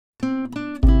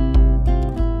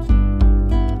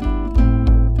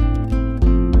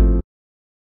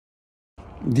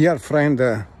Dear friend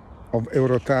of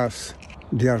Eurotas,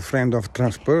 dear friend of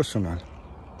Transpersonal,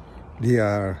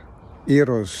 dear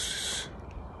heroes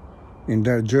in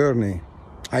their journey,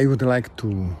 I would like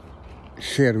to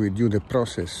share with you the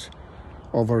process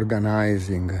of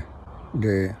organizing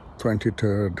the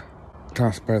 23rd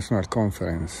Transpersonal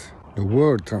Conference, the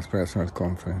World Transpersonal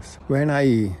Conference. When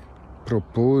I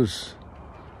proposed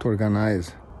to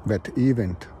organize that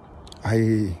event,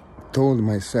 I told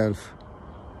myself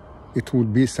it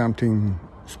would be something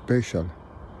special.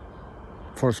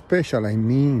 For special, I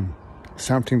mean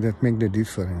something that makes the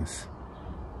difference,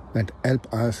 that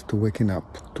help us to waking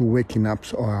up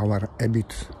our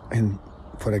habits, and,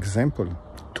 for example,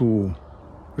 to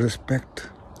respect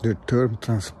the term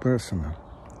transpersonal,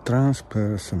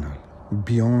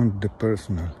 beyond the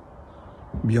personal,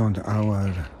 beyond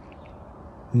our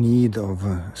need of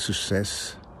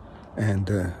success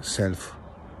and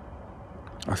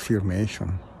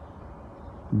self-affirmation,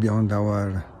 beyond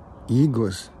our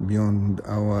egos, beyond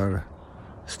our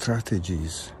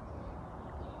strategies.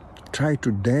 Try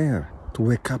to dare to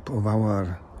wake up of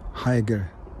our higher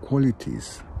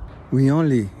qualities. We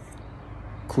only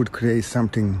could create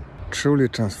something truly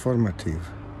transformative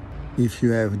if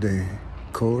you have the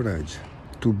courage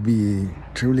to be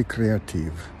truly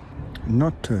creative,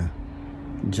 not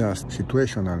just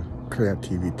situational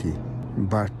creativity,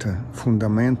 but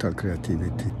fundamental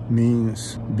creativity.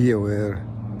 Means be aware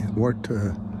what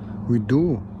we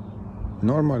do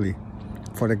normally.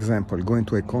 For example, going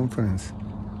to a conference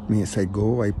means I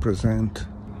go, I present,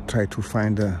 try to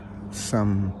find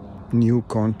some new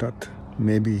contact,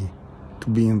 maybe to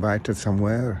be invited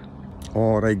somewhere,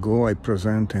 or I go, I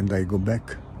present, and I go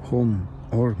back home,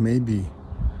 or maybe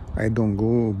I don't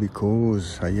go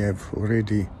because I have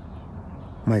already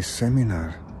my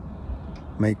seminar,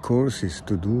 my courses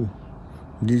to do.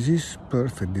 This is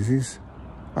perfect, this is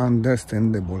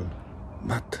understandable,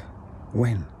 but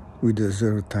when we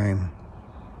deserve time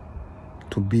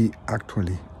to be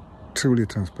actually truly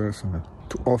transpersonal,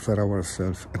 to offer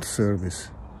ourselves at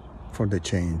service for the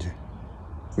change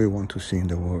we want to see in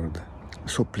the world.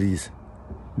 So please,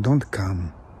 don't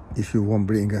come if you won't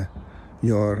bring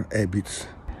your habits,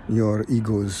 your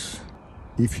egos.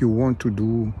 If you want to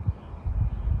do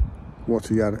what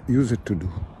you are used to do,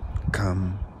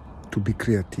 come to be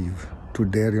creative, to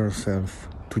dare yourself,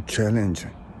 to challenge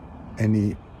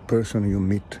any person you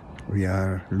meet. We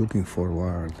are looking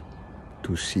forward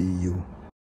to see you.